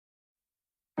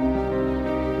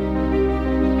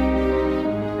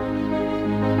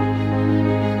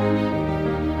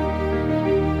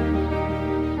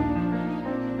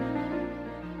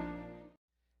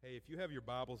have your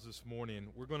Bibles this morning,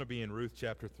 we're going to be in Ruth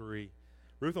chapter 3.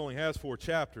 Ruth only has 4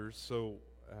 chapters, so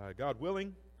God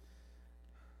willing,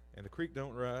 and the creek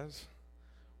don't rise,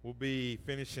 we'll be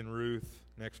finishing Ruth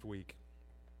next week.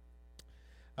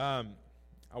 I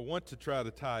want to try to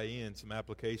tie in some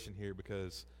application here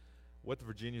because what the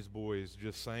Virginia's boys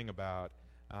just sang about,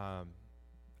 how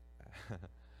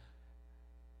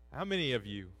many of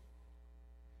you,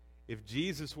 if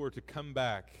Jesus were to come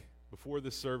back before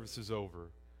this service is over,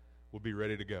 will be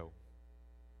ready to go?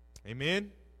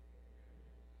 Amen?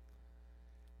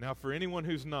 Now, for anyone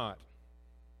who's not,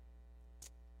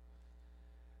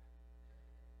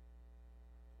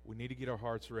 we need to get our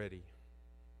hearts ready.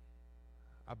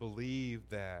 I believe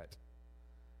that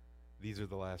these are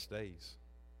the last days.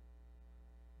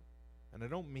 And I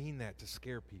don't mean that to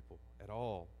scare people at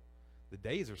all. The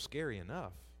days are scary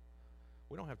enough.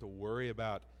 We don't have to worry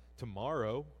about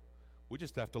tomorrow. We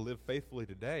just have to live faithfully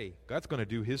today. God's going to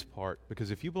do His part,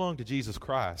 because if you belong to Jesus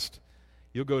Christ,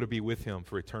 you'll go to be with Him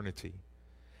for eternity.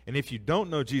 And if you don't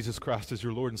know Jesus Christ as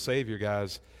your Lord and Savior,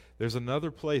 guys, there's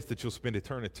another place that you'll spend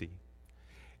eternity.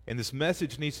 And this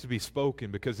message needs to be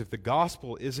spoken, because if the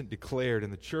gospel isn't declared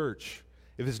in the church,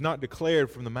 if it's not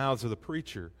declared from the mouths of the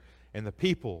preacher and the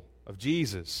people of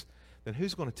Jesus, then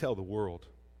who's going to tell the world?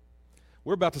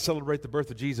 We're about to celebrate the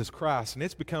birth of Jesus Christ, and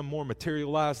it's become more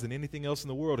materialized than anything else in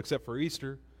the world except for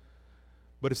Easter.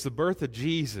 But it's the birth of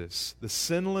Jesus, the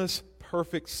sinless,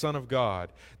 perfect Son of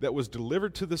God, that was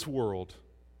delivered to this world,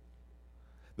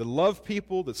 that loved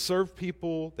people, that served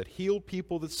people, that healed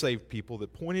people, that saved people,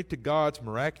 that pointed to God's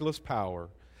miraculous power.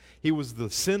 He was the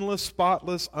sinless,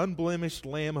 spotless, unblemished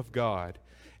Lamb of God.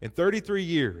 And 33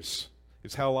 years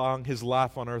is how long His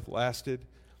life on earth lasted.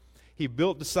 He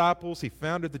built disciples. He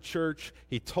founded the church.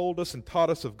 He told us and taught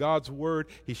us of God's Word.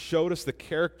 He showed us the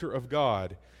character of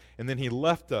God. And then He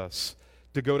left us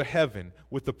to go to heaven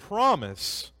with the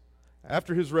promise,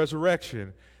 after His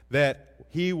resurrection, that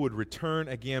He would return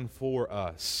again for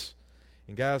us.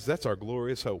 And guys, that's our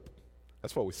glorious hope.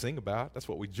 That's what we sing about. That's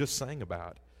what we just sang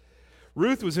about.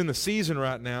 Ruth was in the season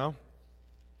right now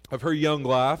of her young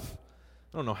life.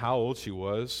 I don't know how old she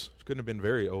was. She couldn't have been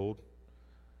very old.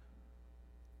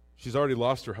 She's already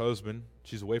lost her husband.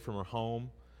 She's away from her home.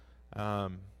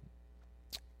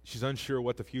 She's unsure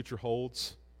what the future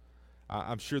holds.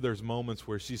 I'm sure there's moments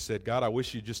where she said, God, I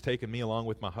wish you'd just taken me along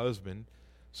with my husband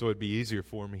so it'd be easier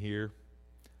for me here.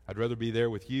 I'd rather be there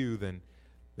with you than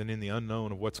in the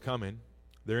unknown of what's coming.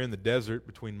 They're in the desert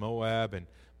between Moab and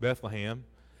Bethlehem.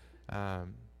 Her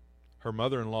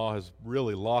mother-in-law has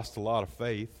really lost a lot of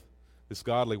faith. This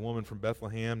godly woman from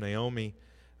Bethlehem, Naomi,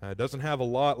 doesn't have a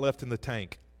lot left in the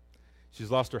tank. She's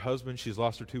lost her husband. She's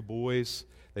lost her 2 boys.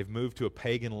 They've moved to a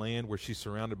pagan land where she's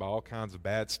surrounded by all kinds of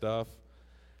bad stuff.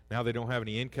 Now they don't have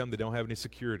any income. They don't have any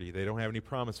security. They don't have any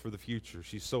promise for the future.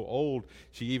 She's so old,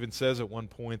 she even says at one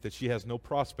point that she has no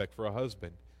prospect for a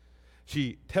husband.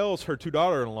 She tells her 2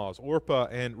 daughter-in-laws, Orpah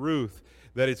and Ruth,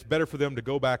 that it's better for them to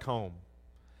go back home.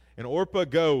 And Orpah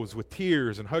goes with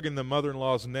tears and hugging the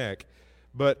mother-in-law's neck,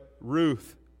 but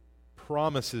Ruth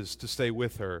promises to stay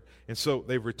with her. And so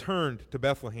they've returned to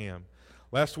Bethlehem.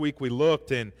 Last week we looked,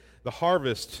 and the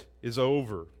harvest is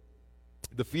over.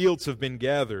 The fields have been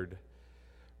gathered.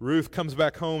 Ruth comes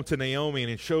back home to Naomi,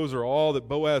 and it shows her all that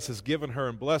Boaz has given her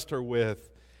and blessed her with.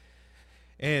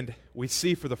 And we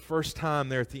see for the first time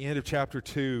there at the end of chapter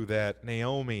 2 that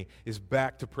Naomi is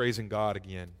back to praising God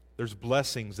again. There's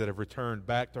blessings that have returned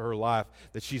back to her life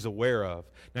that she's aware of.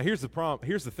 Now here's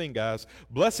the thing, guys.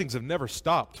 Blessings have never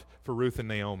stopped for Ruth and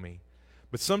Naomi.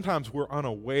 But sometimes we're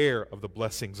unaware of the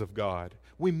blessings of God.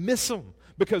 We miss them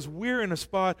because we're in a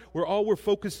spot where all we're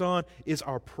focused on is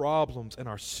our problems and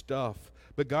our stuff.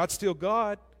 But God's still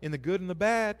God in the good and the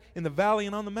bad, in the valley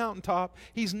and on the mountaintop.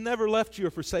 He's never left you or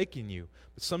forsaken you.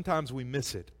 But sometimes we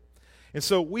miss it. And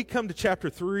so we come to chapter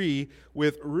 3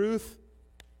 with Ruth,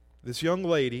 this young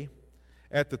lady,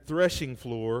 at the threshing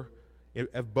floor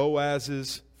of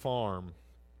Boaz's farm.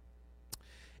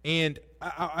 And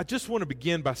I just want to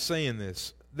begin by saying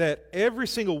this, that every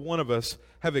single one of us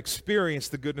have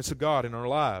experienced the goodness of God in our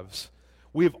lives.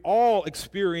 We've all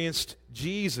experienced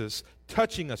Jesus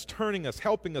touching us, turning us,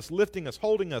 helping us, lifting us,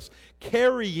 holding us,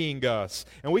 carrying us,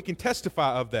 and we can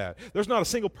testify of that. There's not a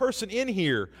single person in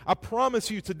here, I promise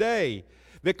you today,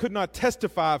 that could not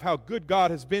testify of how good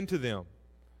God has been to them.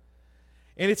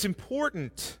 And it's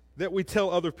important that we tell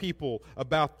other people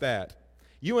about that.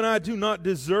 You and I do not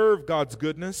deserve God's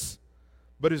goodness,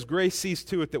 but His grace sees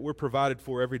to it that we're provided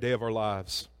for every day of our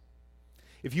lives.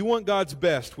 If you want God's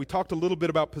best, we talked a little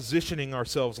bit about positioning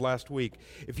ourselves last week.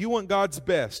 If you want God's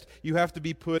best, you have to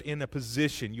be put in a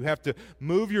position. You have to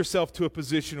move yourself to a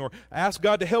position or ask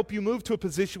God to help you move to a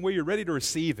position where you're ready to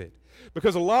receive it.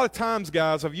 Because a lot of times,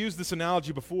 guys, I've used this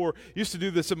analogy before, used to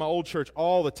do this in my old church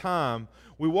all the time.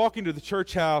 We walk into the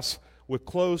church house with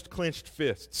closed, clenched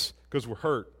fists because we're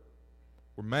hurt.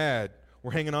 We're mad.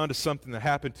 We're hanging on to something that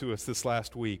happened to us this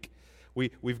last week.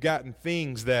 We've gotten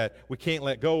things that we can't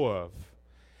let go of.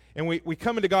 And we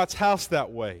come into God's house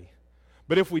that way.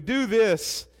 But if we do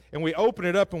this, and we open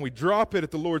it up and we drop it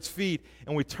at the Lord's feet,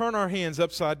 and we turn our hands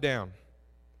upside down,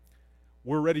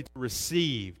 we're ready to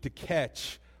receive, to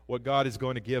catch what God is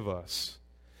going to give us.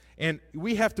 And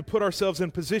we have to put ourselves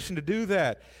in position to do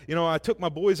that. You know, I took my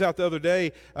boys out the other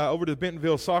day over to the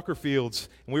Bentonville soccer fields,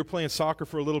 and we were playing soccer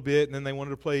for a little bit, and then they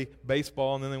wanted to play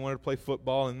baseball, and then they wanted to play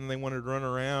football, and then they wanted to run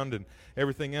around and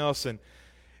everything else. And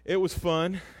it was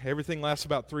fun. Everything lasts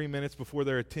about 3 minutes before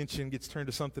their attention gets turned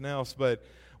to something else. But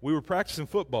we were practicing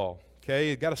football,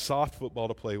 okay? Got a soft football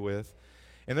to play with.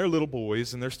 And they're little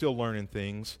boys, and they're still learning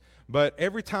things. But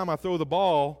every time I throw the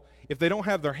ball, if they don't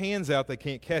have their hands out, they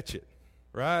can't catch it,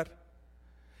 right?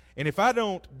 And if I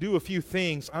don't do a few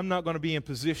things, I'm not going to be in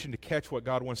position to catch what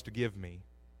God wants to give me.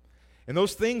 And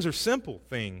those things are simple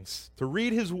things. To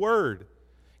read His Word.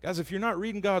 Guys, if you're not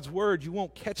reading God's Word, you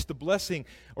won't catch the blessing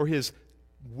or His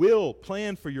will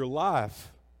plan for your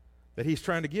life that He's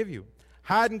trying to give you.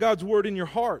 Hiding God's Word in your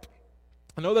heart.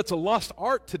 I know that's a lost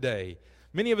art today.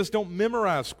 Many of us don't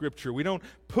memorize Scripture. We don't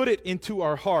put it into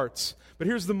our hearts. But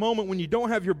here's the moment when you don't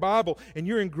have your Bible and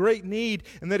you're in great need,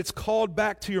 and that it's called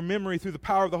back to your memory through the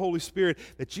power of the Holy Spirit,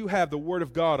 that you have the Word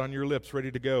of God on your lips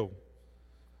ready to go.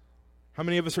 How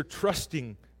many of us are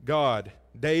trusting God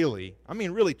daily? I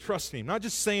mean, really trusting Him. Not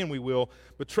just saying we will,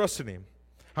 but trusting Him.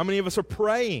 How many of us are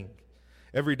praying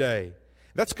every day?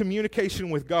 That's communication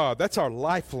with God. That's our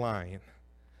lifeline.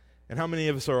 And how many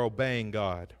of us are obeying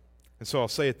God? And so I'll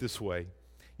say it this way.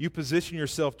 You position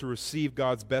yourself to receive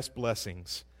God's best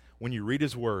blessings when you read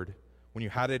His Word, when you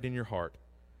hide it in your heart,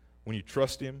 when you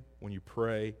trust Him, when you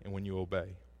pray, and when you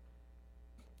obey.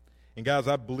 And guys,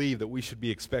 I believe that we should be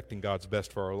expecting God's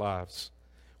best for our lives.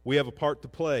 We have a part to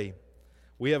play.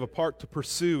 We have a part to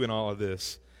pursue in all of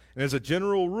this. And as a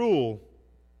general rule,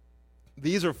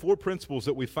 these are 4 principles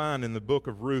that we find in the book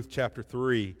of Ruth, chapter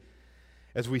 3,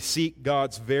 as we seek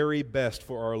God's very best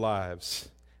for our lives.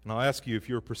 And I'll ask you if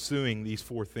you're pursuing these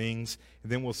 4 things,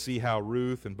 and then we'll see how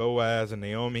Ruth and Boaz and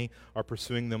Naomi are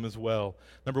pursuing them as well.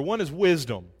 Number 1 is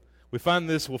wisdom. We'll find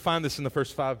this in the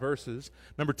first 5 verses.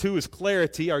 Number 2 is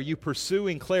clarity. Are you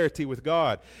pursuing clarity with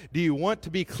God? Do you want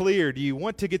to be clear? Do you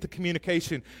want to get the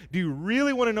communication? Do you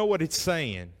really want to know what it's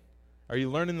saying? Are you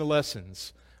learning the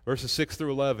lessons? Verses 6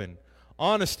 through 11.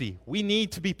 Honesty. We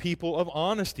need to be people of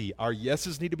honesty. Our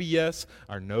yeses need to be yes.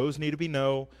 Our no's need to be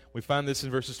no. We find this in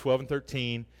verses 12 and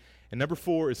 13. And number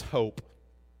 4 is hope.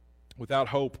 Without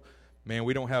hope, man,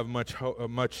 we don't have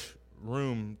much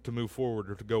room to move forward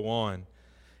or to go on.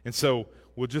 And so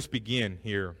we'll just begin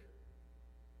here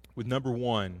with number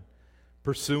 1,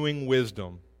 pursuing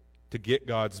wisdom to get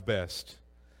God's best.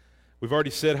 We've already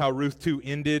said how Ruth 2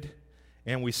 ended.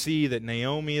 And we see that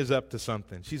Naomi is up to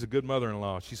something. She's a good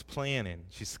mother-in-law. She's planning.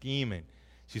 She's scheming.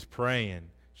 She's praying.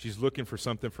 She's looking for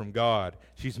something from God.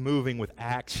 She's moving with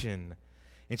action.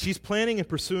 And she's planning and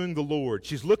pursuing the Lord.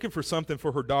 She's looking for something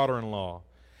for her daughter-in-law.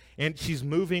 And she's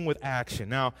moving with action.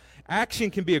 Now,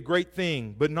 action can be a great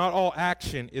thing, but not all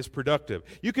action is productive.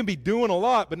 You can be doing a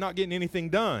lot, but not getting anything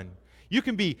done. You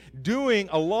can be doing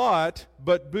a lot,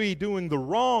 but be doing the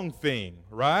wrong thing,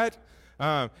 right?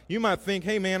 You might think,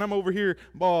 hey, man, I'm over here.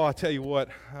 Oh, I tell you what,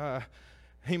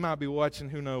 he might be watching,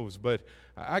 who knows. But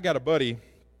I got a buddy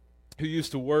who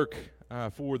used to work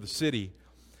for the city.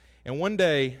 And one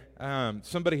day,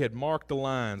 somebody had marked the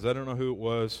lines. I don't know who it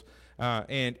was.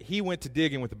 And he went to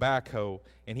digging with a backhoe,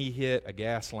 and he hit a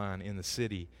gas line in the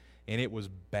city. And it was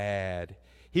bad.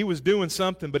 He was doing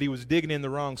something, but he was digging in the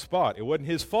wrong spot. It wasn't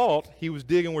his fault. He was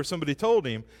digging where somebody told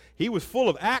him. He was full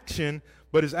of action,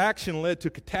 but his action led to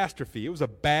catastrophe. It was a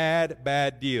bad,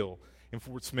 bad deal in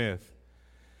Fort Smith.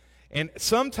 And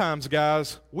sometimes,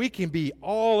 guys, we can be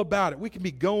all about it. We can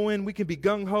be going, we can be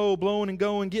gung-ho, blowing and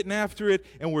going, getting after it,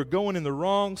 and we're going in the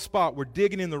wrong spot. We're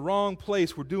digging in the wrong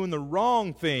place. We're doing the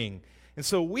wrong thing. And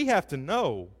so we have to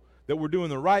know that we're doing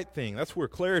the right thing. That's where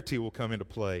clarity will come into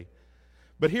play.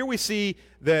 But here we see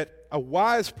that a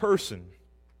wise person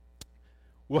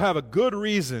will have a good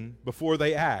reason before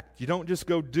they act. You don't just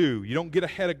go do. You don't get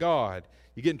ahead of God.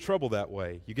 You get in trouble that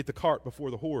way. You get the cart before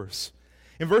the horse.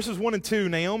 In verses 1 and 2,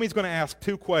 Naomi's going to ask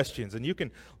 2 questions, and you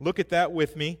can look at that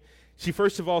with me. She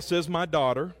first of all says, my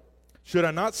daughter. Should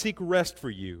I not seek rest for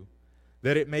you,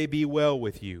 that it may be well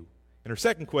with you? And her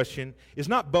second question, is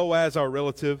not Boaz our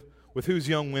relative, with whose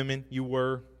young women you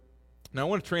were? Now I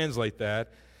want to translate that.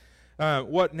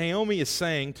 What Naomi is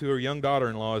saying to her young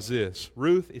daughter-in-law is this: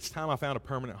 Ruth, it's time I found a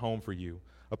permanent home for you,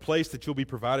 a place that you'll be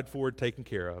provided for and taken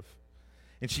care of.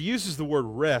 And she uses the word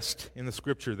rest in the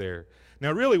scripture there.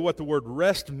 Now really what the word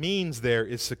rest means there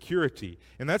is security.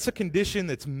 And that's a condition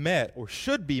that's met or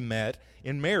should be met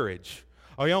in marriage.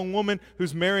 A young woman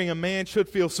who's marrying a man should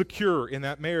feel secure in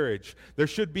that marriage. There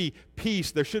should be peace.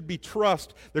 There should be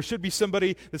trust. There should be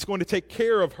somebody that's going to take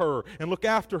care of her and look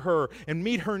after her and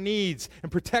meet her needs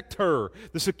and protect her.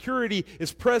 The security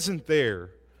is present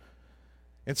there.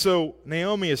 And so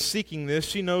Naomi is seeking this.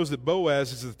 She knows that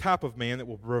Boaz is the type of man that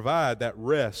will provide that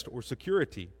rest or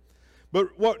security.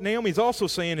 But what Naomi's also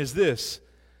saying is this: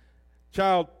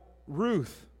 child,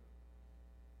 Ruth,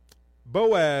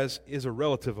 Boaz is a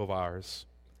relative of ours.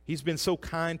 He's been so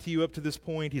kind to you up to this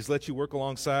point. He's let you work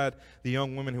alongside the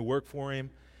young women who work for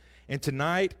him. And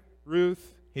tonight,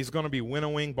 Ruth, he's going to be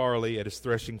winnowing barley at his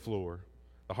threshing floor.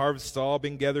 The harvest has all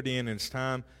been gathered in, and it's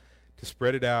time to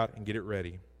spread it out and get it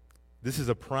ready. This is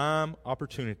a prime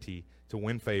opportunity to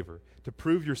win favor, to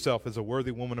prove yourself as a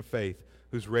worthy woman of faith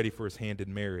who's ready for his hand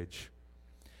in marriage.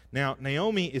 Now,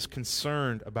 Naomi is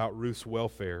concerned about Ruth's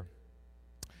welfare.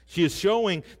 She is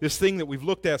showing this thing that we've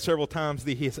looked at several times,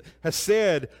 the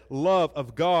Hesed love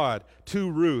of God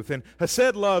to Ruth. And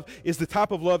Hesed love is the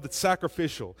type of love that's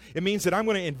sacrificial. It means that I'm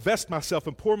going to invest myself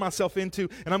and pour myself into,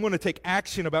 and I'm going to take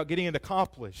action about getting it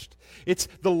accomplished. It's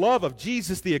the love of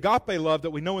Jesus, the agape love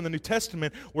that we know in the New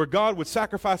Testament, where God would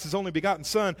sacrifice his only begotten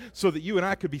Son so that you and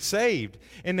I could be saved.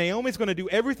 And Naomi's going to do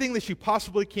everything that she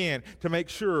possibly can to make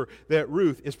sure that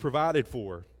Ruth is provided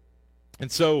for.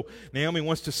 And so Naomi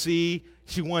wants to see,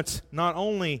 she wants not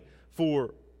only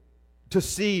to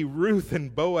see Ruth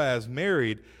and Boaz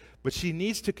married, but she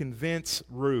needs to convince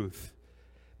Ruth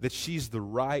that she's the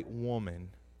right woman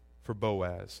for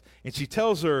Boaz. And she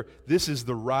tells her this is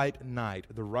the right night,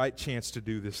 the right chance to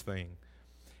do this thing.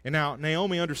 And now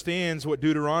Naomi understands what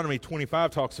Deuteronomy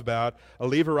 25 talks about, a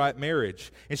Levirate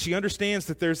marriage. And she understands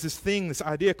that there's this thing, this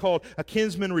idea called a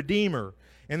kinsman redeemer.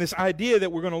 And this idea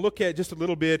that we're going to look at just a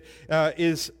little bit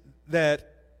is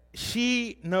that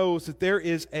she knows that there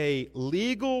is a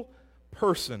legal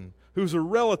person who's a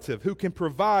relative, who can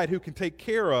provide, who can take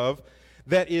care of,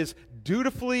 that is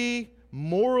dutifully,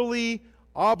 morally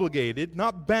obligated,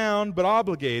 not bound, but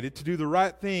obligated to do the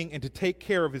right thing and to take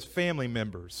care of his family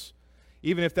members,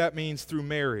 even if that means through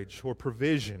marriage or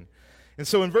provision. And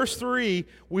so in verse 3,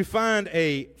 we find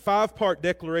a 5-part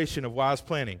declaration of wise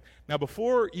planning. Now,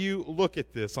 before you look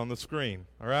at this on the screen,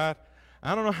 all right,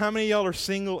 I don't know how many of y'all are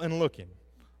single and looking,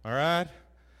 all right?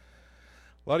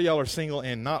 A lot of y'all are single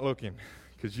and not looking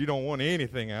because you don't want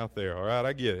anything out there, all right?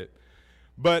 I get it.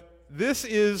 But this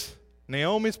is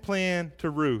Naomi's plan to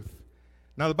Ruth.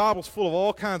 Now, the Bible's full of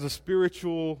all kinds of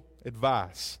spiritual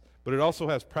advice, but it also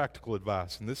has practical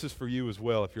advice, and this is for you as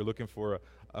well if you're looking for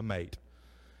a mate.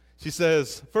 She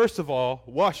says, first of all,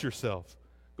 wash yourself.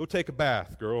 Go take a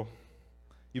bath, girl.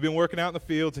 You've been working out in the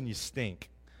fields and you stink.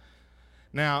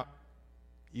 Now,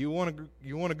 you want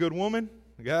a good woman?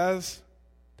 Guys,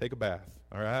 take a bath,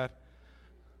 all right?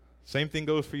 Same thing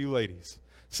goes for you ladies.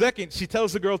 Second, she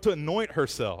tells the girl to anoint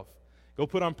herself. Go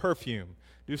put on perfume.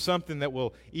 Do something that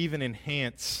will even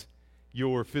enhance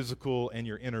your physical and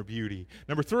your inner beauty.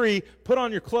 Number 3, put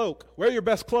on your cloak. Wear your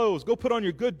best clothes. Go put on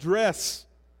your good dress.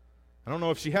 I don't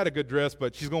know if she had a good dress,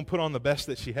 but she's going to put on the best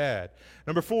that she had.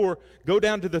 Number 4, go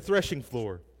down to the threshing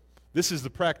floor. This is the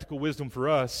practical wisdom for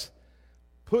us.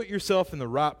 Put yourself in the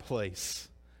right place.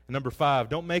 And number 5,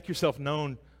 don't make yourself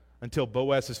known until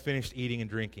Boaz has finished eating and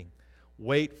drinking.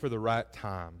 Wait for the right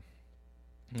time.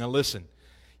 Now listen,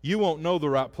 you won't know the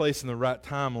right place and the right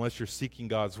time unless you're seeking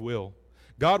God's will.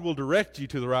 God will direct you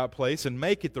to the right place and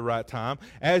make it the right time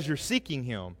as you're seeking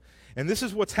Him. And this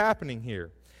is what's happening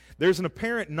here. There's an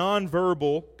apparent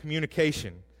nonverbal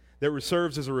communication that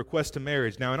serves as a request to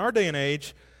marriage. Now, in our day and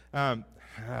age,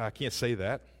 I can't say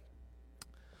that.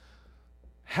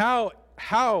 How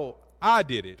I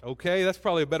did it, okay? That's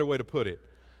probably a better way to put it.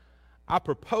 I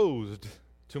proposed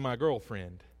to my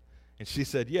girlfriend, and she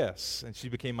said yes, and she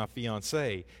became my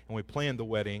fiancée, and we planned the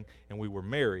wedding, and we were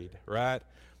married, right?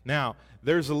 Now,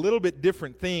 there's a little bit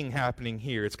different thing happening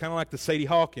here. It's kind of like the Sadie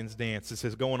Hawkins dance that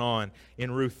is going on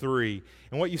in Ruth 3.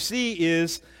 And what you see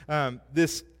is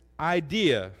this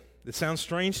idea that sounds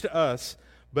strange to us,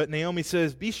 but Naomi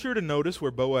says, be sure to notice where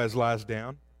Boaz lies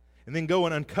down, and then go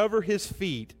and uncover his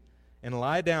feet and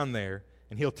lie down there,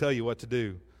 and he'll tell you what to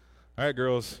do. All right,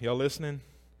 girls, y'all listening?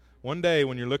 One day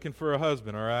when you're looking for a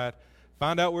husband, all right,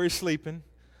 Find out where he's sleeping.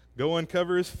 Go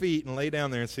uncover his feet and lay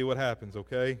down there and see what happens,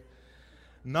 okay?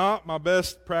 Not my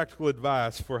best practical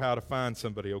advice for how to find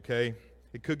somebody, okay?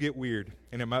 It could get weird,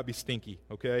 and it might be stinky,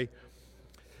 okay?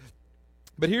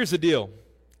 But here's the deal.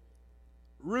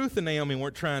 Ruth and Naomi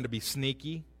weren't trying to be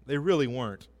sneaky. They really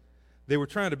weren't. They were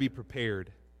trying to be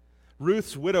prepared.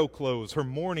 Ruth's widow clothes, her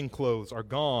mourning clothes, are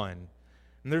gone.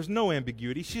 And there's no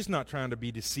ambiguity. She's not trying to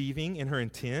be deceiving in her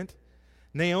intent.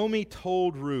 Naomi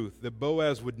told Ruth that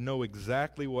Boaz would know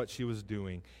exactly what she was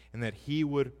doing and that he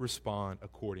would respond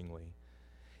accordingly.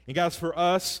 And guys, for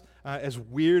us, as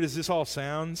weird as this all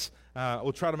sounds,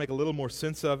 we'll try to make a little more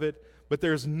sense of it, but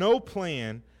there's no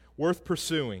plan worth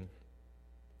pursuing.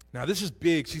 Now, this is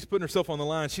big. She's putting herself on the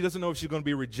line. She doesn't know if she's going to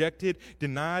be rejected,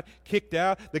 denied, kicked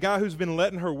out. The guy who's been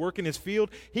letting her work in his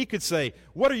field, he could say,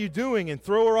 "What are you doing?" and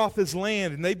throw her off his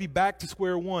land, and they'd be back to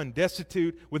square one,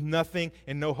 destitute with nothing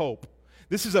and no hope.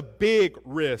 This is a big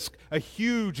risk, a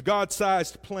huge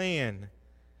God-sized plan.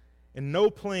 And no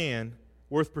plan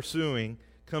worth pursuing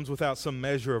comes without some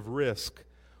measure of risk.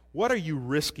 What are you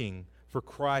risking for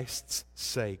Christ's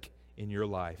sake in your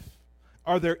life?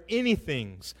 Are there any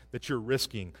things that you're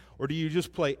risking, or do you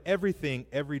just play everything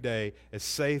every day as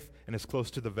safe and as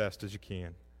close to the vest as you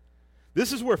can?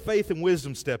 This is where faith and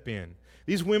wisdom step in.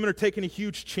 These women are taking a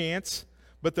huge chance,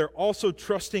 but they're also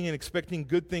trusting and expecting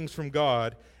good things from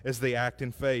God as they act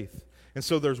in faith. And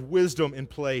so there's wisdom in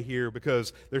play here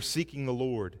because they're seeking the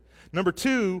Lord. Number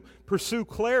 2, pursue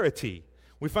clarity.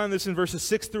 We find this in verses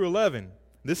 6 through 11.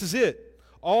 This is it.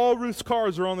 All Ruth's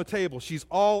cards are on the table. She's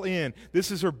all in. This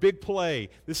is her big play.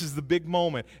 This is the big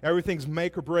moment. Everything's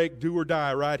make or break, do or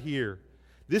die right here.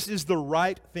 This is the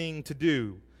right thing to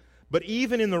do. But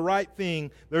even in the right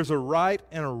thing, there's a right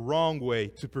and a wrong way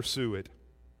to pursue it.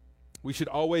 We should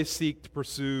always seek to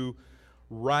pursue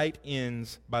right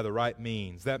ends by the right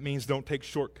means. That means don't take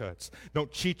shortcuts.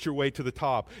 Don't cheat your way to the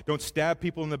top. Don't stab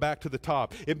people in the back to the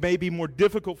top. It may be more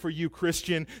difficult for you,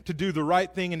 Christian, to do the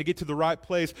right thing and to get to the right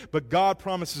place, but God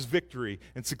promises victory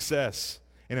and success.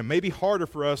 And it may be harder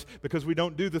for us because we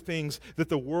don't do the things that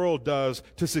the world does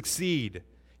to succeed.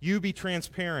 You be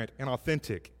transparent and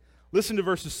authentic. Listen to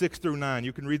verses 6 through 9.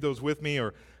 You can read those with me, or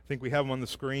I think we have them on the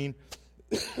screen.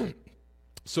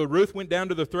 So Ruth went down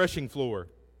to the threshing floor,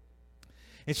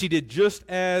 and she did just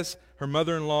as her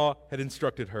mother-in-law had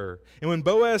instructed her. And when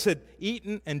Boaz had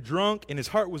eaten and drunk, and his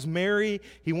heart was merry,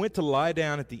 he went to lie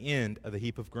down at the end of the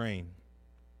heap of grain.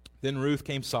 Then Ruth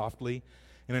came softly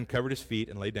and uncovered his feet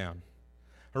and lay down.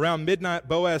 Around midnight,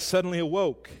 Boaz suddenly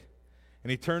awoke,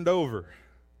 and he turned over.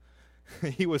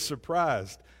 He was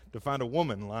surprised to find a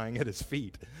woman lying at his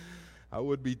feet. I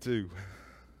would be too.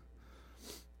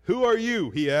 "Who are you?"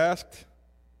 he asked.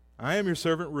 "I am your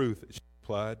servant Ruth," she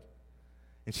replied.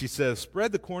 And she says,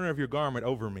 "Spread the corner of your garment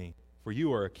over me, for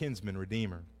you are a kinsman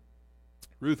redeemer."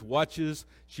 Ruth watches,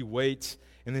 she waits,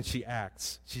 and then she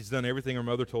acts. She's done everything her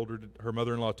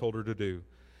mother-in-law told her to do.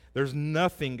 There's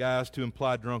nothing, guys, to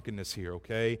imply drunkenness here,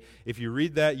 okay? If you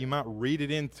read that, you might read it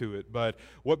into it. But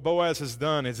what Boaz has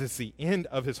done is it's the end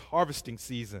of his harvesting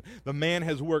season. The man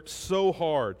has worked so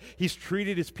hard. He's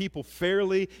treated his people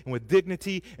fairly and with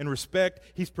dignity and respect.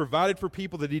 He's provided for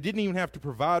people that he didn't even have to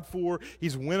provide for.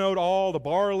 He's winnowed all the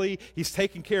barley. He's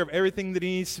taken care of everything that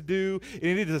he needs to do.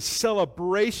 And it is a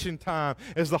celebration time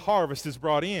as the harvest is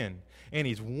brought in. And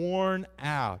he's worn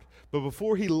out. But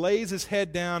before he lays his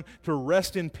head down to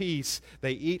rest in peace,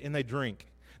 they eat and they drink.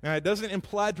 Now, it doesn't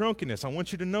imply drunkenness. I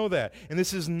want you to know that. And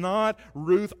this is not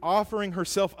Ruth offering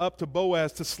herself up to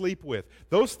Boaz to sleep with.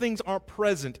 Those things aren't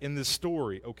present in this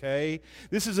story, okay?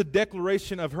 This is a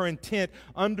declaration of her intent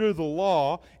under the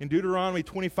law in Deuteronomy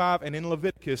 25 and in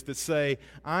Leviticus that say,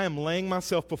 "I am laying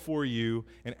myself before you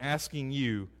and asking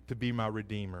you to be my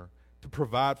redeemer, to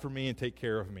provide for me and take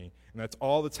care of me." And that's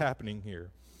all that's happening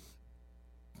here.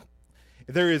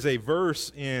 There is a verse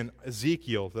in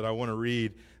Ezekiel that I want to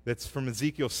read that's from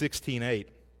Ezekiel 16:8.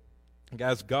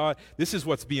 Guys, this is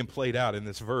what's being played out in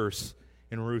this verse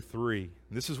in Ruth 3.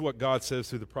 And this is what God says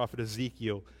through the prophet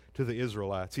Ezekiel to the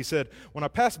Israelites. He said, "When I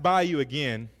passed by you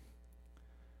again,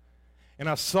 and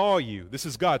I saw you," this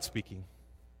is God speaking.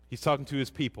 He's talking to his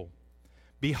people.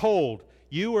 "Behold,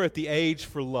 you are at the age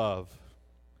for love.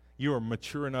 You are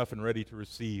mature enough and ready to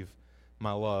receive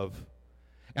my love.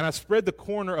 And I spread the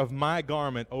corner of my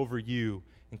garment over you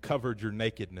and covered your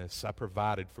nakedness. I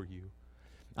provided for you.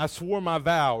 I swore my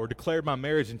vow or declared my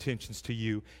marriage intentions to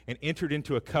you and entered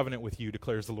into a covenant with you,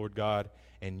 declares the Lord God,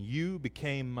 and you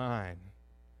became mine."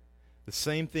 The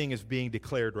same thing is being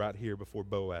declared right here before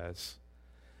Boaz.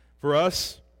 For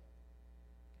us,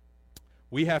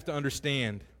 we have to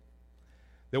understand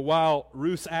That while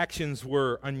Ruth's actions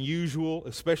were unusual,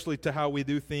 especially to how we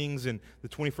do things in the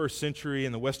 21st century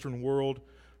in the Western world,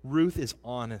 Ruth is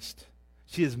honest.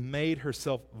 She has made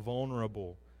herself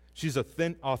vulnerable. She's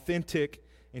authentic,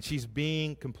 and she's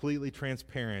being completely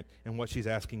transparent in what she's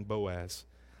asking Boaz.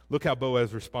 Look how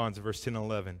Boaz responds in verse 10 and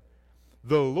 11.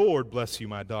 "The Lord bless you,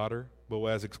 my daughter,"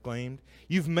 Boaz exclaimed.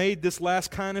 "You've made this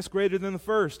last kindness greater than the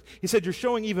first." He said, "You're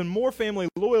showing even more family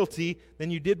loyalty than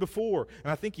you did before."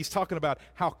 And I think he's talking about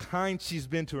how kind she's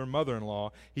been to her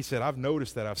mother-in-law. He said, "I've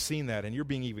noticed that, I've seen that, and you're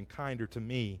being even kinder to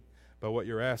me by what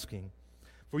you're asking.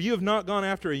 For you have not gone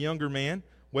after a younger man,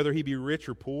 whether he be rich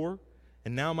or poor.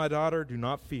 And now, my daughter, do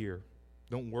not fear.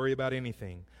 Don't worry about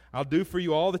anything. I'll do for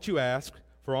you all that you ask,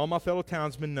 for all my fellow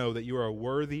townsmen know that you are a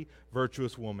worthy,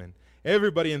 virtuous woman."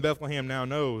 Everybody in Bethlehem now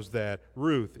knows that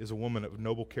Ruth is a woman of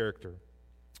noble character.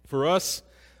 For us,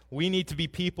 we need to be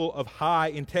people of high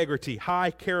integrity,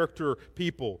 high character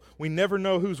people. We never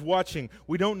know who's watching.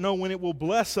 We don't know when it will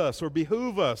bless us or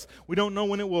behoove us. We don't know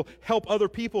when it will help other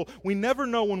people. We never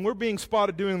know when we're being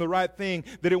spotted doing the right thing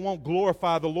that it won't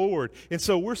glorify the Lord. And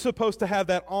so we're supposed to have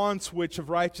that on switch of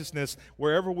righteousness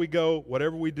wherever we go,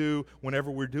 whatever we do, whenever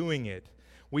we're doing it.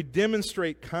 We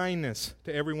demonstrate kindness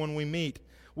to everyone we meet.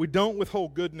 We don't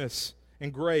withhold goodness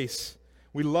and grace.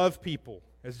 We love people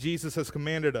as Jesus has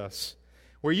commanded us.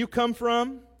 Where you come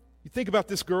from, you think about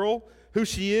this girl, who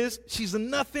she is. She's a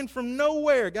nothing from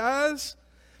nowhere, guys.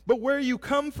 But where you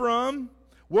come from,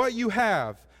 what you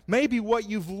have, maybe what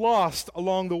you've lost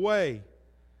along the way.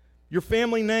 Your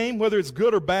family name, whether it's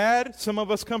good or bad, some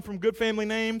of us come from good family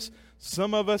names.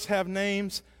 Some of us have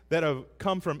names that have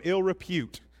come from ill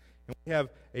repute. And we have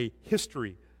a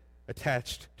history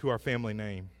attached to our family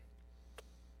name.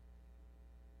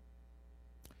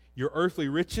 Your earthly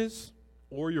riches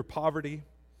or your poverty,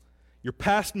 your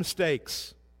past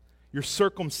mistakes, your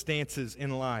circumstances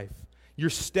in life, your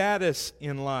status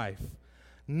in life,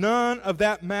 none of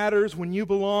that matters when you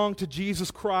belong to Jesus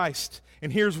Christ.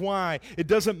 And here's why. It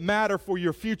doesn't matter for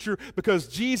your future because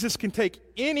Jesus can take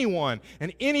anyone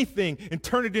and anything and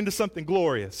turn it into something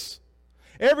glorious.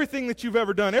 Everything that you've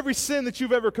ever done, every sin that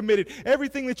you've ever committed,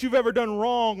 everything that you've ever done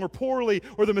wrong or poorly,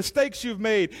 or the mistakes you've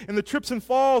made, and the trips and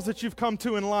falls that you've come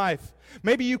to in life.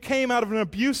 Maybe you came out of an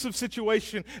abusive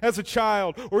situation as a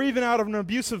child, or even out of an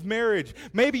abusive marriage.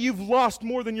 Maybe you've lost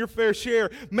more than your fair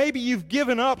share. Maybe you've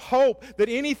given up hope that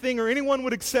anything or anyone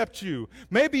would accept you.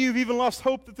 Maybe you've even lost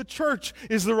hope that the church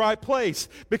is the right place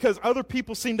because other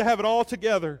people seem to have it all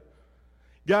together.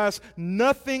 Guys,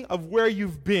 nothing of where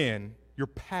you've been, your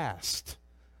past,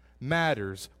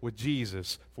 matters with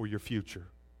Jesus for your future.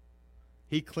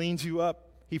 He cleans you up.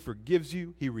 He forgives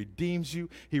you. He redeems you.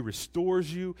 He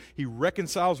restores you. He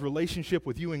reconciles relationship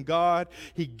with you and God.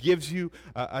 He gives you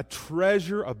a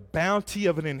treasure, a bounty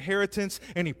of an inheritance,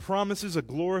 and He promises a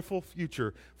glorious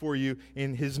future for you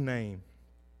in His name.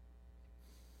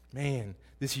 Man,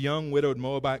 this young widowed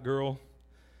Moabite girl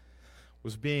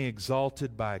was being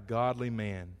exalted by a godly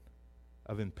man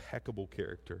of impeccable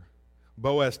character.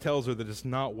 Boaz tells her that it's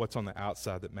not what's on the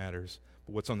outside that matters,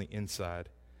 but what's on the inside.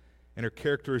 And her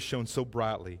character is shown so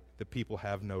brightly that people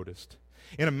have noticed.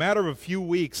 In a matter of a few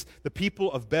weeks, the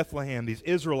people of Bethlehem, these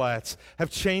Israelites, have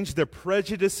changed their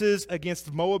prejudices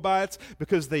against Moabites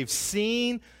because they've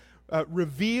seen,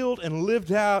 revealed, and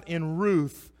lived out in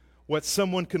Ruth what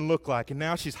someone can look like. And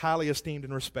now she's highly esteemed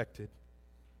and respected.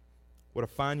 What a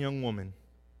fine young woman.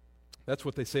 That's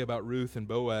what they say about Ruth and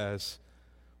Boaz.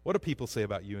 What do people say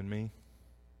about you and me?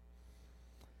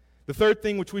 The third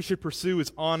thing which we should pursue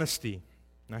is honesty.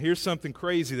 Now here's something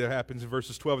crazy that happens in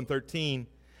verses 12 and 13.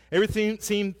 Everything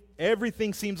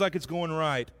seems like it's going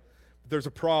right, but there's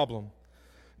a problem.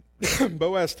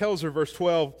 Boaz tells her, verse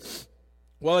 12,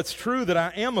 "While it's true that I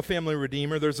am a family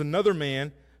redeemer, there's another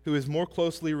man who is more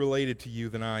closely related to you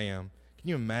than I am." Can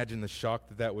you imagine the shock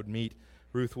that would meet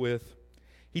Ruth with?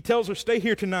 He tells her, "Stay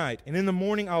here tonight, and in the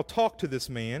morning I'll talk to this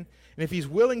man, and if he's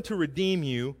willing to redeem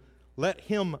you, let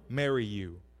him marry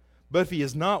you. But if he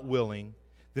is not willing,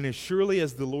 then as surely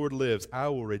as the Lord lives, I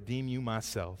will redeem you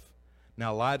myself.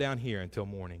 Now lie down here until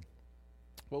morning."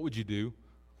 What would you do?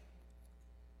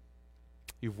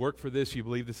 You've worked for this, you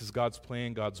believe this is God's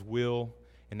plan, God's will,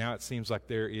 and now it seems like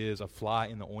there is a fly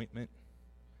in the ointment,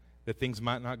 that things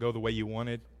might not go the way you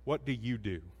wanted. What do you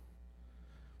do?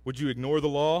 Would you ignore the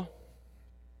law?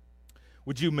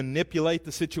 Would you manipulate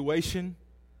the situation?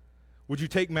 Would you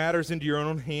take matters into your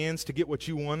own hands to get what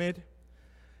you wanted?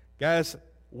 Guys,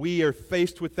 we are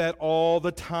faced with that all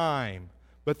the time,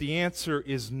 but the answer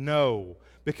is no,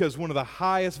 because one of the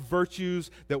highest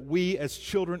virtues that we as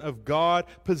children of God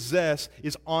possess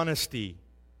is honesty.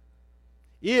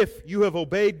 If you have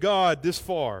obeyed God this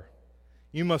far,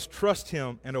 You must trust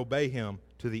Him and obey Him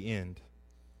to the end.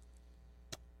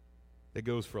 That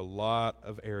goes for a lot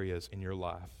of areas in your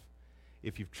life.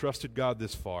 If you've trusted God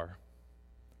this far,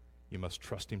 you must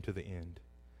trust Him to the end.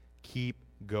 Keep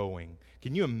going.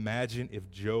 Can you imagine if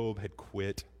Job had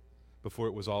quit before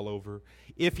it was all over?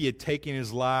 If he had taken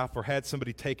his life or had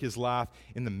somebody take his life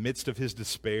in the midst of his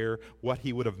despair, what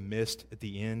he would have missed at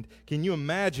the end? Can you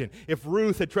imagine if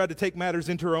Ruth had tried to take matters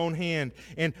into her own hand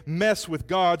and mess with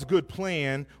God's good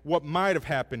plan, what might have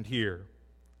happened here?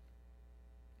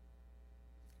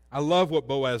 I love what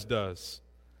Boaz does.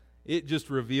 It just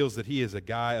reveals that he is a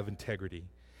guy of integrity.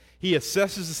 He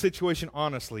assesses the situation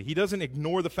honestly. He doesn't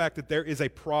ignore the fact that there is a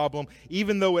problem,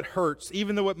 even though it hurts,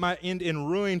 even though it might end in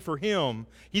ruin for him.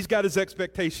 He's got his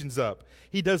expectations up.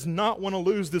 He does not want to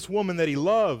lose this woman that he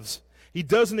loves. He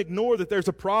doesn't ignore that there's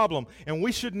a problem, and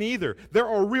we shouldn't either. There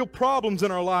are real problems in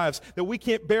our lives that we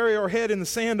can't bury our head in the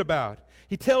sand about.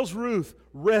 He tells Ruth,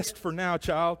 rest for now,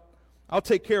 child. I'll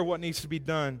take care of what needs to be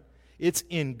done. It's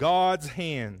in God's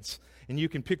hands. And you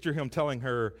can picture him telling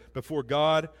her, before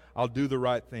God, I'll do the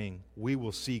right thing. We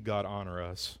will see God honor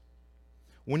us.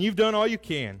 When you've done all you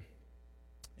can,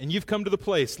 and you've come to the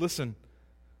place, listen,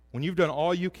 when you've done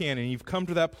all you can, and you've come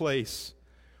to that place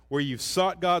where you've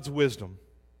sought God's wisdom,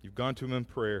 you've gone to Him in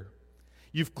prayer,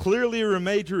 you've clearly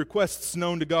made your requests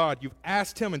known to God, you've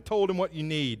asked Him and told Him what you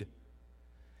need,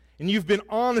 and you've been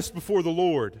honest before the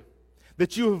Lord,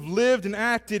 that you have lived and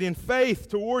acted in faith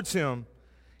towards Him,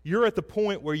 you're at the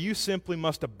point where you simply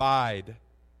must abide.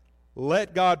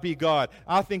 Let God be God.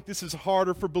 I think this is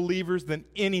harder for believers than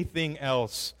anything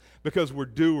else because we're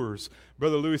doers.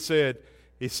 Brother Louis said,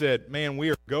 man, we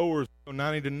are goers,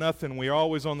 90 to nothing. We're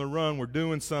always on the run. We're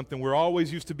doing something. We're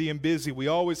always used to being busy. We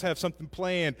always have something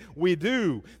planned. We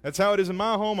do. That's how it is in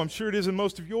my home. I'm sure it is in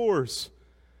most of yours.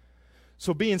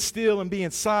 So being still and being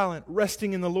silent,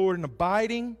 resting in the Lord and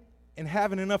abiding and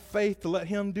having enough faith to let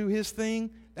Him do His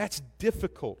thing, that's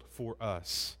difficult for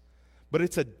us. But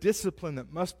it's a discipline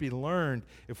that must be learned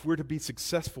if we're to be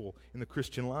successful in the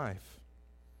Christian life.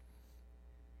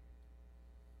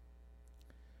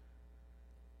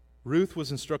 Ruth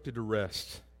was instructed to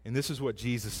rest, and this is what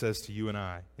Jesus says to you and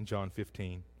I in John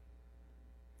 15.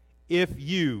 If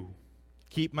you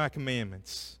keep my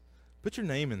commandments, put your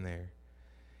name in there.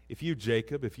 If you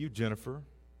Jacob, if you Jennifer,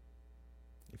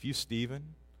 if you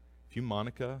Stephen, if you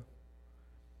Monica,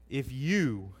 if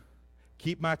you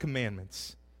keep my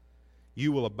commandments,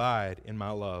 you will abide in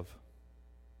my love.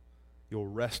 You'll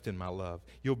rest in my love.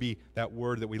 You'll be, that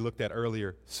word that we looked at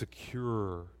earlier,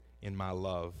 secure in my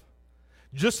love.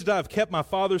 Just as I have kept my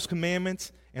Father's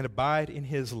commandments and abide in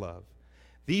His love.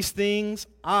 These things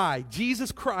I,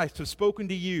 Jesus Christ, have spoken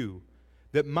to you,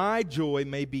 that my joy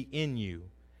may be in you,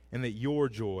 and that your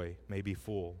joy may be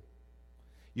full.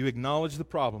 You acknowledge the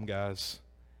problem, guys,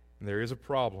 and there is a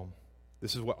problem.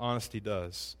 This is what honesty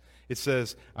does. It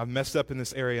says, I've messed up in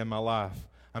this area in my life.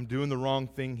 I'm doing the wrong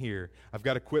thing here. I've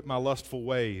got to quit my lustful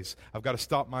ways. I've got to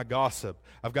stop my gossip.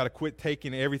 I've got to quit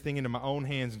taking everything into my own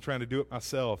hands and trying to do it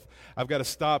myself. I've got to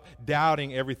stop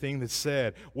doubting everything that's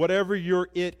said. Whatever your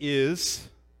it is,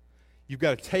 you've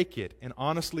got to take it and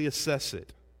honestly assess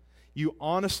it. You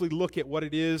honestly look at what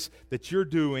it is that you're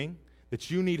doing, that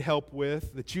you need help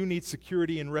with, that you need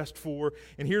security and rest for.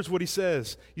 And here's what he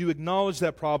says. You acknowledge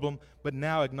that problem, but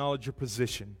now acknowledge your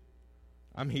position.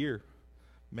 I'm here.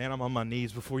 Man, I'm on my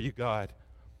knees before you, God.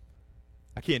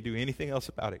 I can't do anything else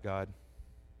about it, God.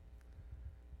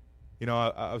 You know,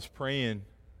 I was praying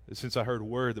since I heard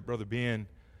word that Brother Ben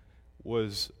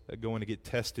was going to get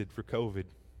tested for COVID.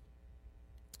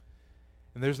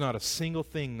 And there's not a single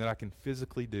thing that I can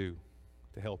physically do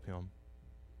to help him.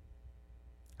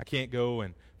 I can't go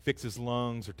and fix his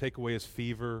lungs or take away his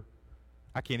fever.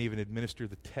 I can't even administer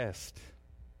the test.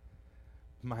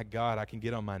 My God, I can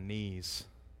get on my knees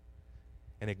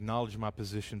and acknowledge my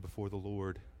position before the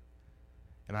Lord.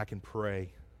 And I can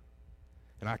pray.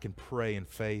 And I can pray in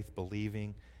faith,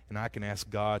 believing. And I can ask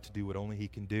God to do what only He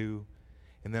can do.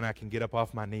 And then I can get up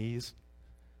off my knees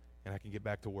and I can get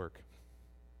back to work.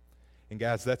 And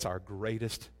guys, that's our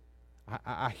greatest.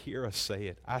 I hear us say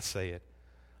it. I say it.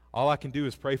 All I can do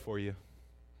is pray for you.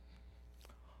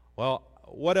 Well,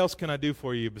 what else can I do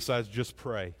for you besides just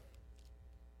pray?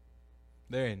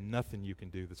 There ain't nothing you can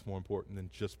do that's more important than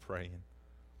just praying.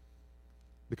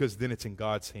 Because then it's in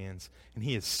God's hands. And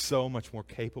He is so much more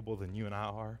capable than you and I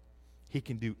are. He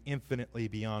can do infinitely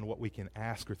beyond what we can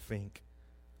ask or think.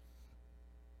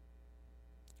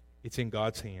 It's in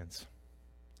God's hands.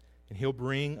 And He'll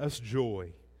bring us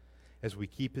joy as we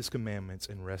keep His commandments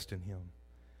and rest in Him.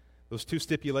 Those two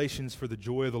stipulations for the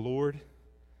joy of the Lord,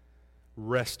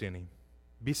 rest in Him.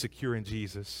 Be secure in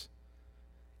Jesus.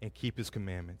 and keep his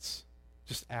commandments.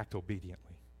 Just act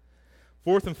obediently.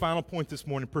 Fourth and final point this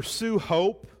morning, pursue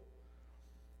hope.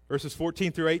 Verses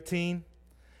 14 through 18.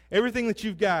 Everything that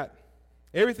you've got,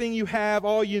 everything you have,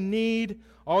 all you need,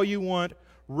 all you want,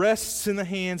 rests in the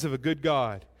hands of a good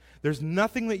God. There's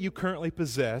nothing that you currently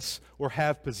possess or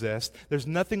have possessed. There's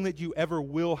nothing that you ever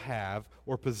will have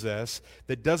or possess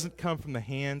that doesn't come from the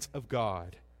hands of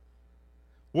God.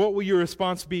 What will your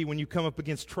response be when you come up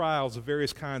against trials of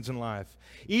various kinds in life?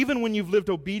 Even when you've lived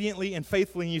obediently and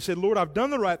faithfully and you said, Lord, I've done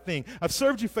the right thing. I've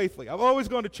served you faithfully. I've always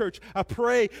gone to church. I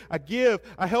pray. I give.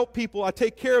 I help people. I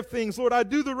take care of things. Lord, I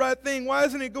do the right thing. Why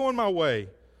isn't it going my way?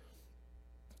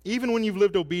 Even when you've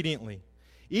lived obediently,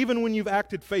 even when you've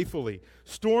acted faithfully,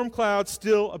 storm clouds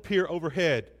still appear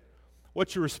overhead.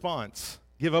 What's your response?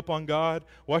 Give up on God?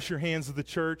 Wash your hands of the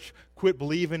church? Quit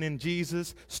believing in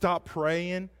Jesus? Stop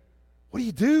praying? What do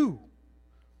you do?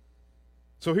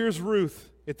 So here's Ruth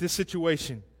at this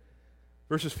situation.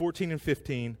 Verses 14 and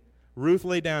 15. Ruth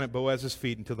lay down at Boaz's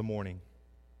feet until the morning.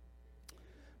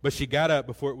 But she got up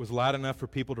before it was light enough for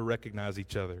people to recognize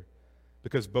each other,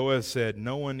 because Boaz said,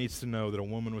 no one needs to know that a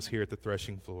woman was here at the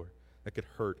threshing floor. That could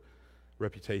hurt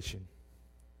reputation.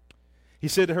 He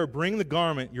said to her, bring the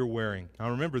garment you're wearing. Now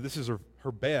remember, this is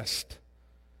her best.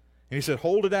 And he said,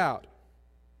 hold it out.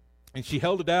 And she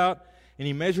held it out, and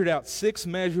he measured out 6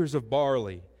 measures of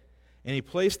barley, and he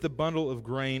placed the bundle of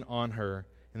grain on her,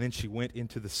 and then she went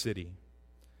into the city.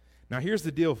 Now here's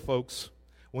the deal, folks.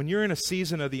 When you're in a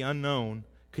season of the unknown,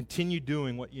 continue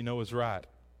doing what you know is right.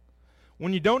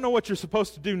 When you don't know what you're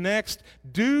supposed to do next,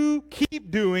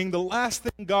 keep doing the last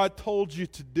thing God told you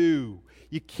to do.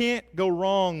 You can't go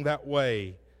wrong that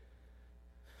way.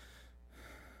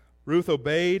 Ruth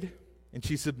obeyed, and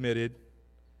she submitted.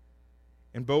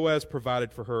 And Boaz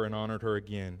provided for her and honored her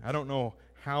again. I don't know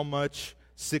how much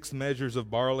 6 measures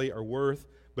of barley are worth,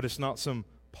 but it's not some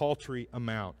paltry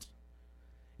amount.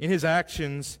 In his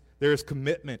actions, there is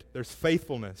commitment, there's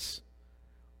faithfulness.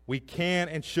 We can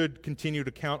and should continue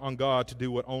to count on God to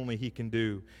do what only he can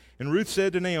do. And Ruth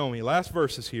said to Naomi, last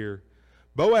verses here,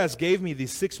 Boaz gave me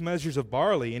these 6 measures of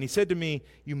barley, and he said to me,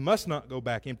 you must not go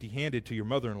back empty-handed to your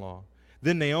mother-in-law.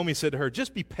 Then Naomi said to her,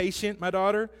 just be patient, my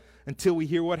daughter, until we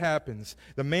hear what happens.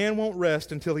 The man won't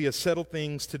rest until he has settled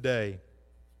things today.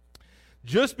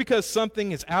 Just because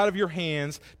something is out of your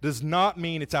hands does not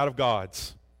mean it's out of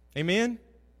God's. Amen?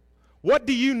 What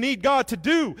do you need God to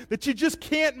do that you just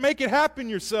can't make it happen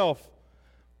yourself?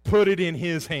 Put it in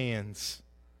his hands.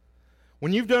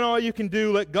 When you've done all you can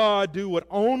do, let God do what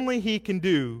only he can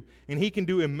do, and he can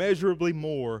do immeasurably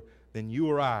more than you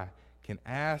or I can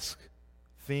ask,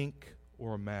 think,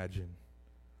 or imagine.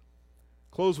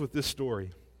 Close with this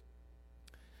story.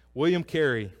 William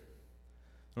Carey.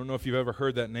 I don't know if you've ever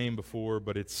heard that name before,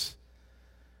 but it's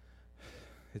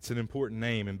an important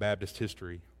name in Baptist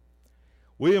history.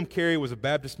 William Carey was a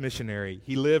Baptist missionary.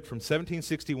 He lived from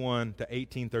 1761 to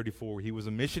 1834. He was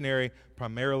a missionary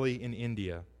primarily in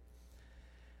India.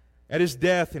 At his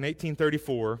death in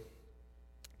 1834,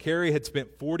 Carey had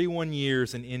spent 41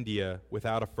 years in India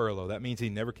without a furlough. That means he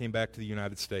never came back to the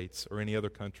United States or any other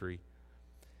country.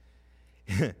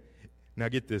 Now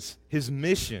get this. His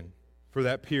mission for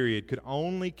that period could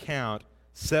only count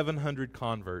 700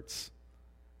 converts.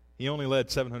 He only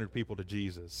led 700 people to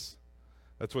Jesus.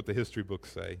 That's what the history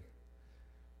books say.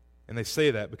 And they say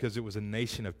that because it was a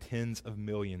nation of tens of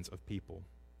millions of people.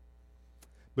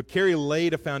 But Carey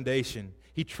laid a foundation.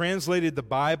 He translated the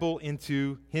Bible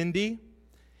into Hindi.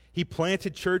 He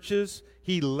planted churches.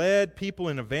 He led people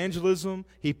in evangelism.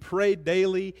 He prayed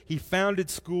daily. He founded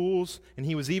schools. And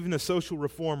he was even a social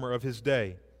reformer of his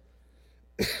day.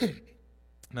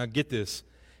 Now get this.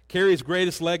 Carey's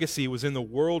greatest legacy was in the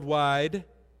worldwide,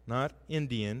 not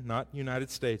Indian, not United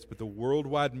States, but the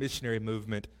worldwide missionary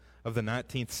movement of the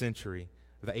 19th century,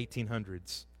 the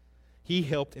 1800s. He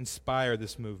helped inspire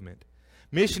this movement.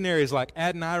 Missionaries like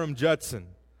Adoniram Judson,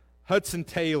 Hudson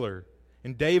Taylor,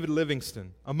 and David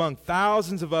Livingstone, among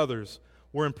thousands of others,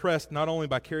 were impressed not only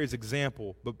by Carey's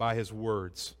example, but by his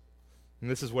words.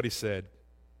 And this is what he said.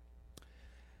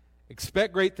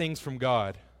 Expect great things from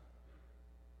God.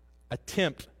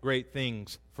 Attempt great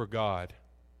things for God.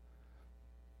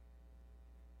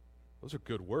 Those are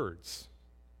good words.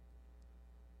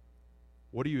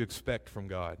 What do you expect from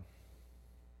God?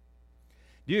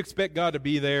 Do you expect God to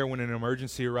be there when an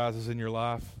emergency arises in your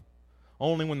life?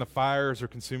 Only when the fires are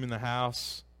consuming the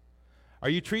house? Are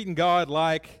you treating God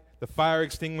like the fire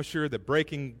extinguisher that break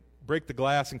the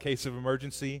glass in case of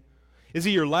emergency? Is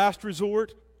he your last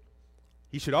resort?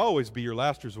 He should always be your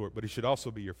last resort, but he should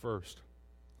also be your first.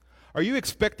 Are you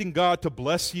expecting God to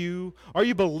bless you? Are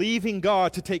you believing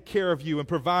God to take care of you and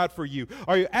provide for you?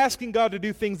 Are you asking God to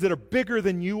do things that are bigger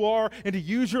than you are and to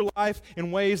use your life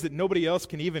in ways that nobody else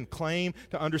can even claim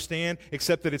to understand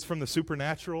except that it's from the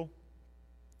supernatural?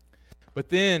 But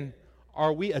then,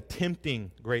 are we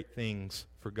attempting great things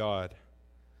for God?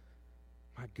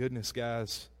 My goodness,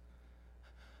 guys.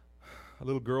 A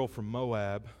little girl from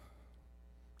Moab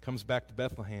comes back to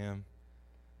Bethlehem,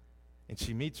 and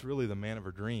she meets really the man of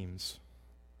her dreams.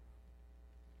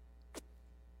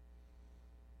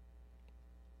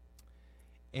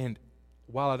 And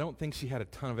while I don't think she had a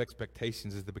ton of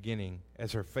expectations at the beginning,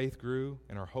 as her faith grew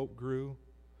and her hope grew,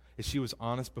 as she was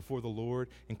honest before the Lord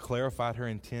and clarified her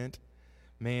intent,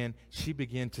 man, she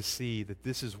began to see that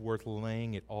this is worth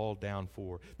laying it all down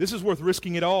for. This is worth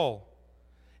risking it all.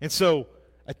 And so,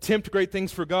 attempt great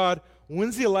things for God.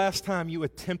 When's the last time you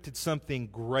attempted something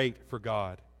great for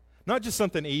God? Not just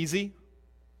something easy,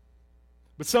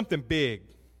 but something big.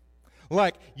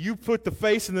 Like you put the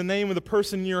face and the name of the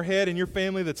person in your head in your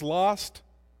family that's lost,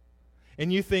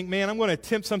 and you think, man, I'm going to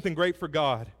attempt something great for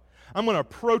God. I'm going to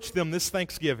approach them this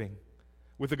Thanksgiving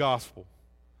with the gospel.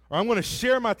 Or I'm going to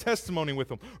share my testimony with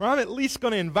them. Or I'm at least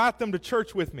going to invite them to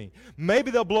church with me. Maybe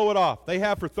they'll blow it off. They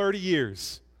have for 30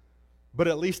 years. But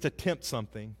at least attempt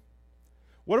something.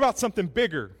 What about something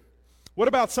bigger? What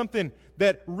about something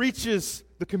that reaches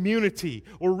the community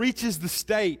or reaches the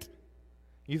state?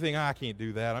 You think, I can't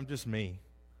do that. I'm just me.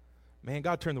 Man,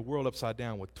 God turned the world upside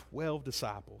down with 12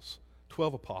 disciples,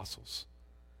 12 apostles.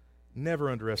 Never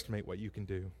underestimate what you can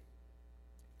do.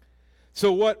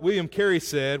 So what William Carey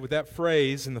said with that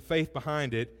phrase and the faith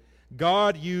behind it,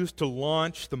 God used to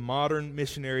launch the modern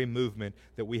missionary movement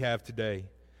that we have today.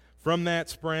 From that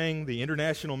sprang the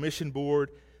International Mission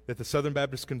Board that the Southern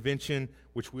Baptist Convention,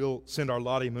 which we'll send our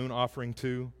Lottie Moon offering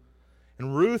to.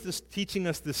 And Ruth is teaching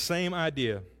us this same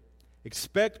idea.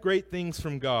 Expect great things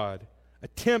from God.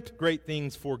 Attempt great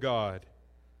things for God.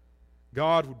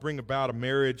 God would bring about a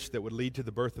marriage that would lead to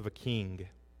the birth of a king.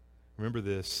 Remember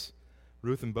this.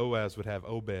 Ruth and Boaz would have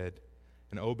Obed,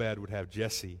 and Obed would have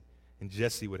Jesse, and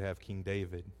Jesse would have King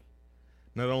David.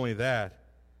 Not only that,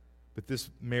 but this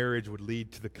marriage would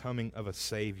lead to the coming of a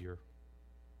Savior.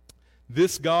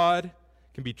 This God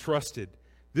can be trusted.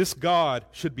 This God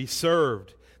should be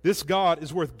served. This God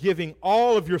is worth giving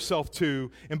all of yourself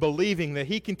to and believing that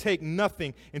He can take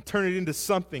nothing and turn it into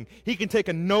something. He can take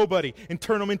a nobody and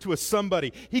turn them into a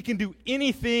somebody. He can do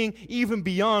anything even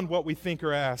beyond what we think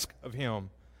or ask of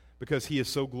Him because He is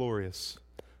so glorious.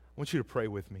 I want you to pray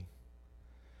with me.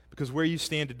 Because where you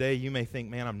stand today, you may think,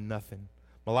 man, I'm nothing.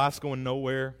 My life's going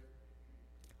nowhere.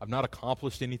 I've not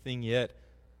accomplished anything yet.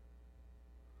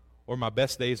 Or my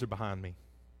best days are behind me.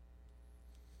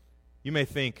 You may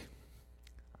think,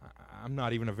 I'm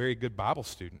not even a very good Bible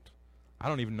student. I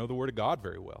don't even know the Word of God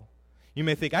very well. You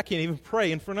may think, I can't even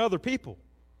pray in front of other people.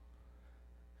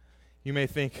 You may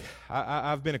think,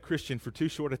 I've been a Christian for too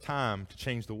short a time to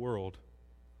change the world.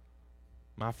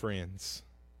 My friends,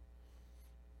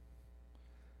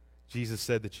 Jesus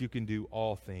said that you can do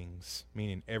all things,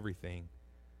 meaning everything,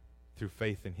 through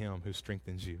faith in Him who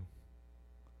strengthens you.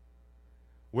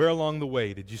 Where along the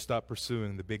way did you stop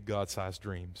pursuing the big God-sized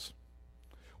dreams?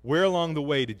 Where along the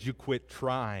way did you quit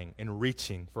trying and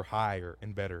reaching for higher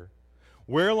and better?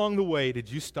 Where along the way did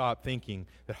you stop thinking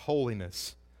that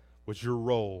holiness was your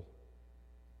role?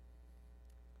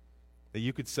 That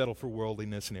you could settle for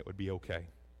worldliness and it would be okay?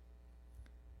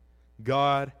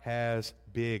 God has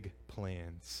big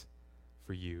plans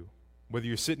for you. Whether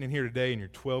you're sitting in here today and you're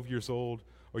 12 years old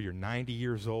or you're 90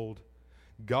 years old,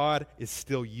 God is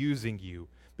still using you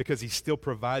because He's still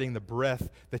providing the breath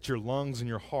that your lungs and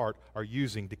your heart are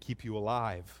using to keep you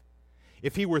alive.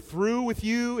 If He were through with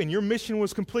you and your mission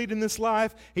was complete in this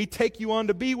life, He'd take you on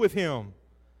to be with Him.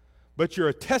 But you're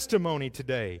a testimony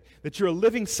today that you're a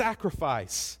living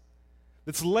sacrifice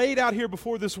that's laid out here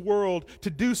before this world to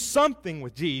do something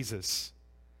with Jesus.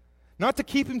 Not to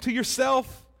keep Him to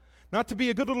yourself, not to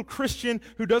be a good little Christian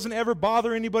who doesn't ever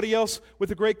bother anybody else with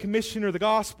the Great Commission or the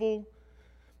gospel.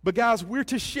 But guys, we're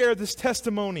to share this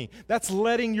testimony. That's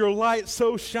letting your light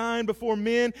so shine before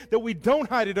men that we don't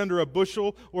hide it under a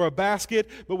bushel or a basket,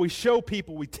 but we show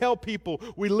people, we tell people,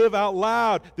 we live out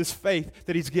loud this faith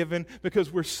that He's given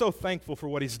because we're so thankful for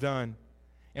what He's done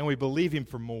and we believe Him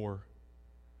for more.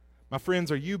 My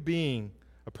friends, are you being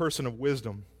a person of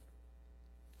wisdom?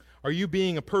 Are you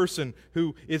being a person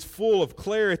who is full of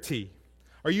clarity?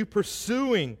 Are you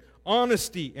pursuing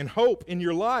honesty and hope in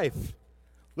your life?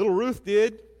 Little Ruth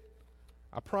did.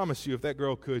 I promise you, if that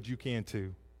girl could, you can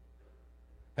too.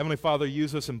 Heavenly Father,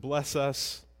 use us and bless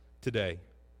us today,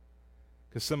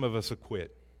 because some of us have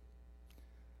quit.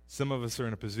 Some of us are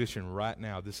in a position right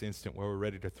now, this instant, where we're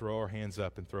ready to throw our hands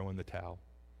up and throw in the towel.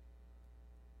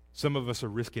 Some of us are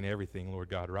risking everything, Lord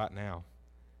God, right now.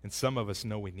 And some of us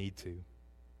know we need to.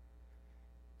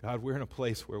 God, we're in a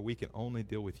place where we can only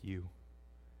deal with you.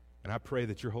 And I pray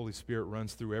that your Holy Spirit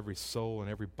runs through every soul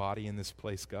and every body in this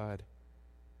place, God.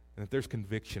 And that there's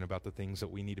conviction about the things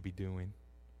that we need to be doing.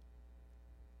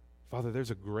 Father,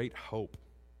 there's a great hope.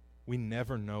 We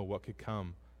never know what could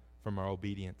come from our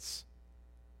obedience.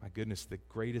 My goodness, the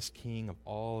greatest king of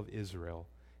all of Israel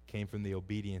came from the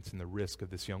obedience and the risk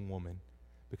of this young woman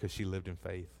because she lived in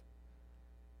faith.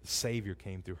 The Savior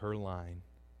came through her line.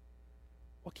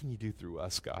 What can you do through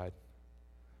us, God?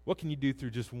 What can you do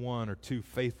through just one or two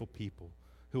faithful people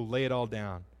who will lay it all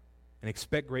down and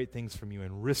expect great things from you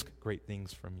and risk great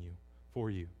things from you,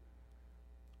 for you?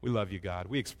 We love you, God.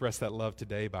 We express that love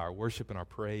today by our worship and our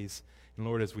praise. And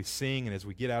Lord, as we sing and as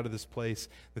we get out of this place,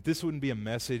 that this wouldn't be a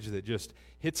message that just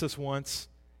hits us once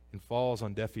and falls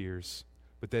on deaf ears,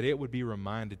 but that it would be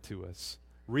reminded to us,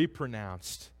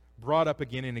 repronounced, brought up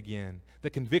again and again,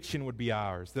 that conviction would be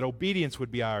ours, that obedience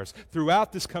would be ours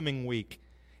throughout this coming week,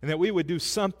 and that we would do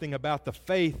something about the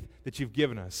faith that you've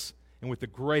given us and with the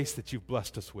grace that you've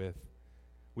blessed us with.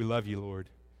 We love you, Lord,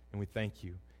 and we thank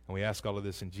you. And we ask all of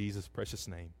this in Jesus' precious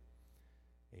name.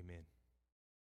 Amen.